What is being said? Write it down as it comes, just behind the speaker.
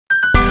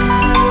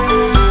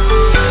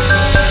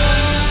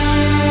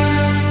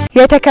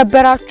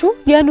የተከበራችሁ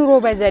የኑሮ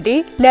በዘዴ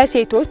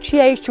ለሴቶች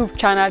የዩቲዩብ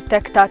ቻናል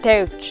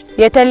ተከታታዮች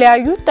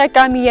የተለያዩ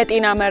ጠቃሚ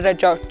የጤና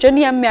መረጃዎችን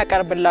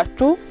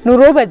የሚያቀርብላችሁ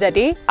ኑሮ በዘዴ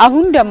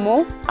አሁን ደግሞ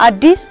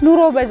አዲስ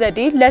ኑሮ በዘዴ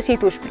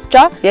ለሴቶች ብቻ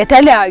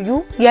የተለያዩ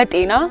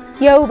የጤና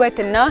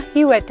የውበትና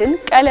ህይወትን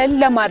ቀለል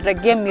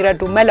ለማድረግ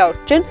የሚረዱ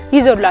መላዎችን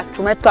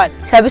ይዞላችሁ መጥቷል።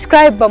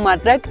 ሰብስክራይብ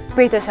በማድረግ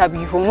ቤተሰብ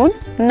ይሁኑን።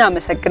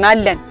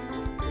 እናመሰግናለን።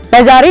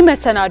 በዛሬ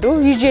መሰናዶ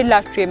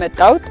ይዤላችሁ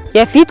የመጣሁት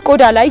የፊት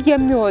ቆዳ ላይ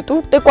የሚወጡ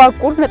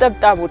ጥቋቁር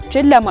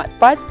ነጠብጣቦችን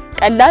ለማጥፋት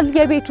ቀላል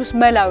የቤት ውስጥ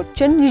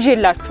መላዎችን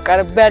ይዤላችሁ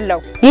ቀርቤያለሁ።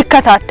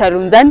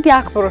 ይከታተሉን ዘንድ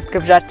የአክብሮት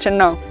ግብዣችን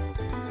ነው።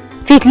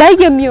 ፊት ላይ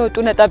የሚወጡ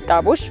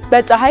ነጠብጣቦች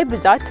በፀሐይ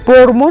ብዛት፣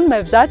 በሆርሞን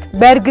መብዛት፣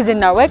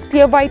 በእርግዝና ወቅት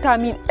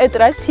የቫይታሚን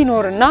እጥረት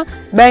ሲኖርና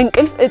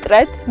በእንቅልፍ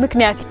እጥረት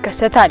ምክንያት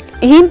ይከሰታል።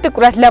 ይህን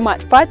ጥቁረት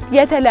ለማጥፋት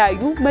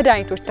የተለያዩ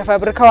መድኃኒቶች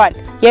ተፈብርከዋል።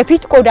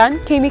 የፊት ቆዳን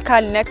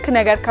ኬሚካል ነክ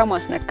ነገር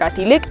ከማስነካት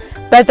ይልቅ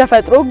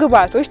በተፈጥሮ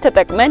ግብአቶች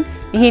ተጠቅመን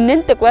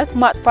ይህንን ጥቁረት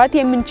ማጥፋት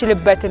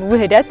የምንችልበትን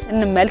ውህደት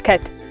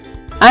እንመልከት።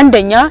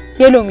 አንደኛ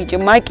የሎሚ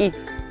ጭማቂ።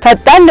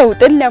 ፈጣን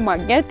ለውጥን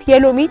ለማግኘት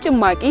የሎሚ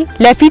ጭማቂ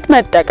ለፊት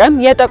መጠቀም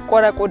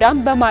የጠቆረ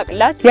ቆዳን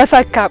በማቅላት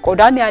የፈካ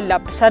ቆዳን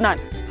ያላብሰናል።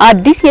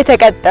 አዲስ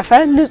የተቀጠፈ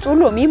ንጹህ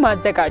ሎሚ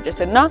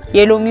ማዘጋጀትና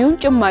የሎሚውን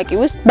ጭማቂ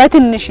ውስጥ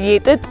በትንሽዬ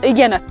ጥጥ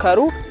እየነከሩ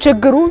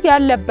ችግሩ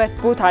ያለበት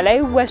ቦታ ላይ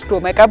ወስዶ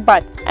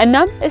መቀባት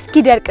እናም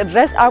እስኪደርቅ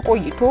ድረስ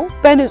አቆይቶ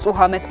በንጹህ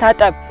ውሃ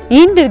መታጠብ።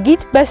 ይህን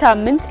ድርጊት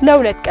በሳምንት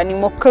ለ2 ቀን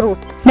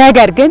ይሞክሩት።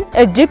 ነገር ግን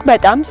እጅግ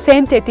በጣም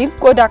ሴንሲቲቭ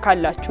ቆዳ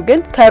ካላችሁ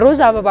ግን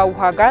ከሮዝ አበባ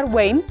ውሃ ጋር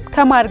ወይም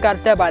ከማር ጋር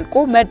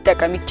ደባልቆ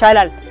መጠቀም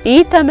ይቻላል። ይህ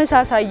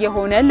ተመሳሳይ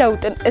የሆነ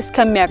ለውጥን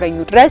እስከሚያገኙ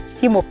ድረስ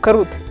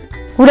ይሞክሩት።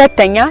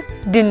 ሁለተኛ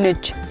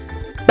ድንች።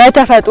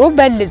 በተፈጥሮ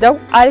በልዘው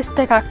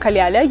አልስተካከል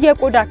ያለ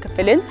የቆዳ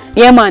ክፍልን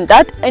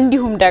የማንጣት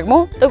እንዲሁም ደግሞ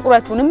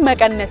ጥቁረቱንም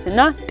መቀነስና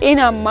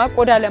ጤናማ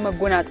ቆዳ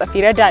ለመጎናጸፍ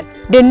ይረዳል።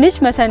 ድንች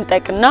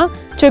መሰንጠቅና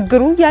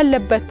ችግሩ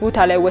ያለበት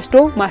ቦታ ላይ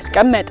ወስዶ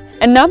ማስቀመጥ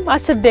እናም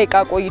 10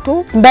 ደቂቃ ቆይቶ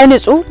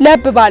በንጹህ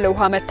ለብ ባለ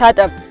ውሃ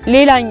መታጠብ።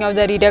 ሌላኛው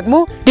ዘዴ ደግሞ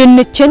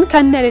ድንችን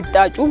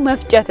ከነልጣጩ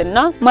መፍጨትና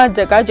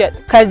ማዘጋጀት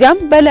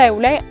ከዚያም በላዩ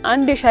ላይ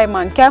 1 የሻይ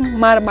ማንኪያ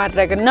ማር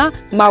ማድረግና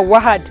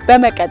ማዋሃድ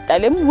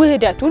በመቀጠልም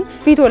ውህደቱን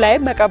ፊቶ ላይ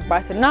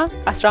መቀባትና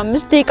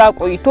 15 ደቂቃ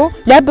ቆይቶ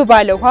ለብ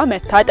ባለ ውሃ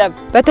መታጠብ።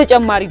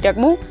 በተጨማሪ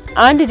ደግሞ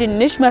 1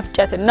 ድንች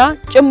መፍጨትና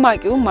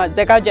ጭማቂውን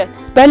ማዘጋጀት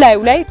በላዩ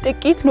ላይ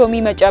ጥቂት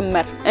ሎሚ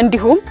መጨመር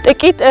እንዲሁም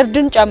ጥቂት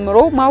እርድን ጨምሮ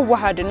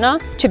ማዋሃድና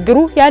ችግሩ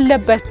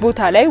ያለበት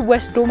ቦታ ላይ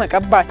ወስዶ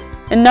መቀባት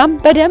እናም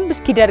በደንብ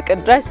እስኪደርቅ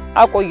ድረስ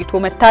አቆይቶ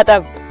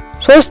መታጠብ።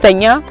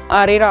 ሶስተኛ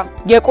አሬራ።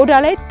 የቆዳ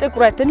ላይ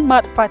ጥቁረትን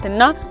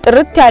ማጥፋትና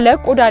ጥርት ያለ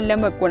ቆዳን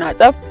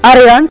ለመጎናጸፍ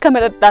አሬራን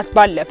ከመጠጣት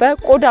ባለፈ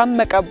ቆዳን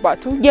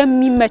መቀባቱ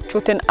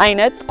የሚመቹትን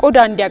አይነት ቆዳ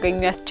እንዲያገኙ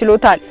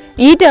ያስችሎታል።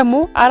 ይህ ደግሞ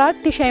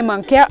 4 የሻይ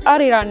ማንኪያ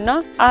አሬራና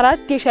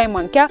 4 የሻይ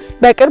ማንኪያ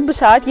በቅርብ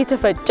ሰዓት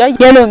የተፈጨ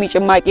የሎሚ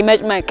ጭማቂ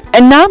መጭመቅ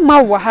እና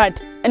ማዋሃድ።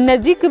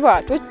 እነዚህ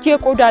ግብአቶች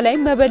የቆዳ ላይ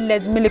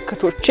መበለዝ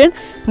ምልክቶችን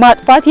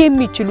ማጥፋት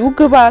የሚችሉ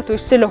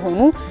ግብአቶች ስለሆኑ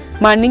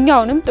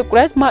ማንኛውንም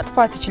ጥቁረት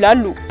ማጥፋት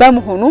ይችላሉ።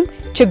 በመሆኑም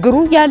ችግሩ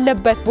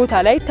ያለበት ቦታ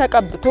ላይ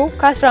ተቀብቶ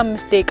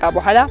ከ15 ደቂቃ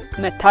በኋላ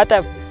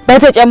መታጠብ።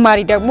 በተጨማሪ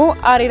ደግሞ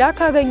አሬራ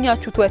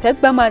ካገኛችሁት ወተት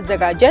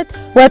በማዘጋጀት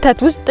ወተት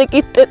ውስጥ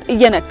ጥቂት ጥጥ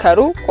እየነከሩ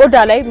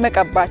ቆዳ ላይ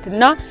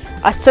መቀባትና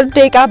 10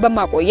 ደቂቃ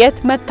በማቆየት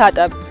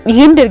መታጠብ።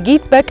 ይህን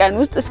ድርጊት በቀን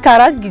ውስጥ እስከ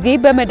 4 ጊዜ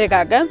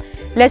በመደጋገም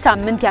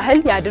ለሳምንት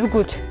ያህል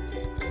ያድርጉት።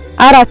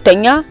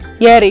 አራተኛ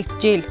የሬት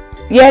ጄል።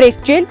 የሬት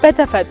ጄል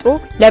በተፈጥሮ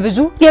ለብዙ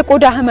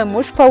የቆዳ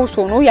ህመሞች ፈውስ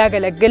ሆኖ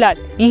ያገለግላል።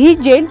 ይህ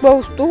ጄል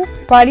በውስጡ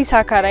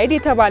ፖሊሳካራይድ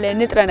የተባለ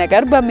ንጥረ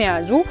ነገር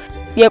በመያዙ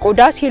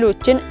የቆዳ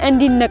ሴሎችን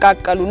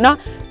እንዲነቃቀሉና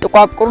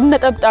ጥቋቁር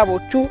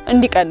ነጠብጣቦቹ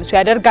እንዲቀንሱ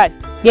ያደርጋል።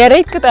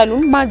 የሬት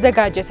ቅጠሉን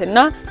ማዘጋጀትና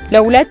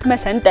ለ2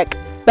 መሰንጠቅ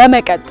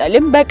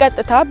በመቀጠልም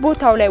በቀጥታ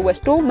ቦታው ላይ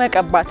ወስዶ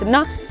መቀባትና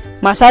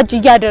ማሳጅ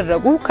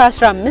እያደረጉ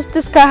ከ15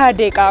 እስከ 20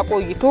 ደቂቃ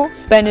ቆይቶ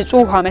በንጹህ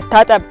ውሃ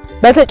መታጠብ።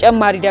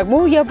 በተጨማሪ ደግሞ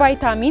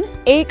የቫይታሚን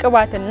ኤ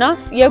ቅባትና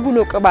የጉሎ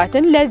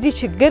ቅባትን ለዚህ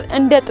ችግር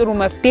እንደ ጥሩ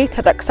መፍትሄ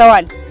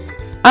ተጠቅሰዋል።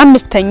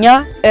 አምስተኛ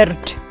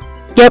እርድ።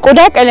 የቆዳ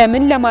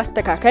ቀለምን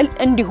ለማስተካከል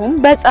እንዲሁም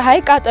በፀሐይ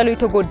ቃጠሎ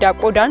የተጎዳ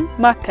ቆዳን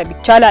ማከም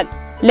ይቻላል።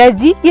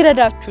 ለዚህ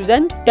ይረዳችሁ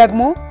ዘንድ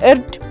ደግሞ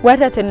እርድ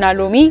ወተትና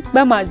ሎሚ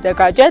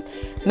በማዘጋጀት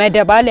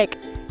መደባለቅ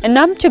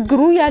እናም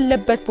ችግሩ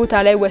ያለበት ቦታ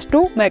ላይ ወስዶ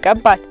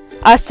መቀባት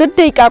 10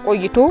 ደቂቃ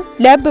ቆይቶ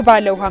ለብ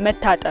ባለ ውሃ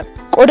መታጠብ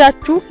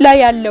ቆዳችሁ ላይ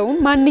ያለውን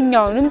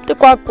ማንኛውንም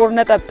ጥቋቁር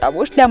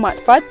ነጠብጣቦች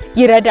ለማጥፋት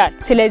ይረዳል።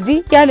 ስለዚህ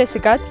ያለ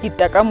ስጋት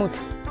ይጠቀሙት።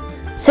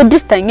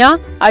 ስድስተኛ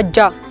አጃ።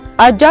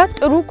 አጃ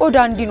ጥሩ ቆዳ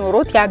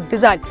እንዲኖሮት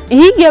ያግዛል።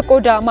 ይህ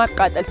የቆዳ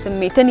ማቃጠል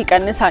ስሜትን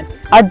ይቀንሳል።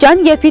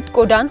 አጃን የፊት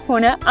ቆዳን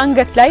ሆነ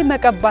አንገት ላይ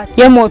መቀባት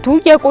የሞቱ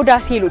የቆዳ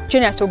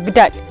ሴሎችን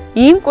ያስወግዳል።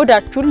 ይህም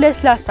ቆዳችሁን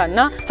ለስላሳና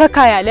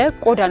ፈካ ያለ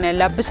ቆዳን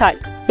ያላብሳል።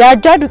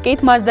 የአጃ ዱቄት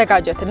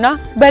ማዘጋጀትና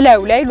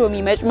በላዩ ላይ ሎሚ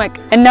መጭመቅ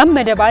እናም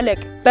መደባለቅ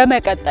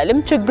በመቀጠልም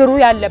ችግሩ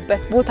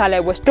ያለበት ቦታ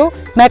ላይ ወስዶ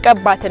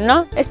መቀባትና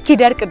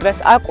እስኪደርቅ ድረስ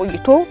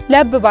አቆይቶ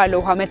ለብ ባለ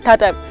ውሃ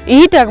መታጠብ።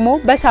 ይህ ደግሞ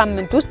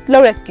በሳምንት ውስጥ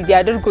ለ2 ጊዜ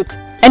አድርጉት።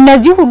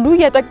 እነዚህ ሁሉ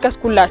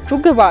የጠቀስኩላችሁ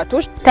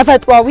ግብአቶች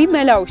ተፈጥሯዊ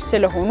መላዎች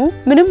ስለሆኑ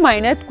ምንም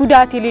አይነት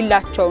ጉዳት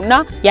የሌላቸውና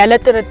ያለ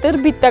ጥርጥር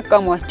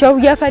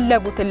ቢጠቀሟቸው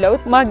የፈለጉትን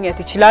ለውጥ ማግኘት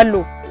ይችላሉ።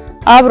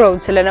 አብረውን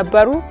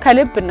ስለነበሩ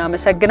ከልብ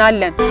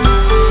እናመሰግናለን።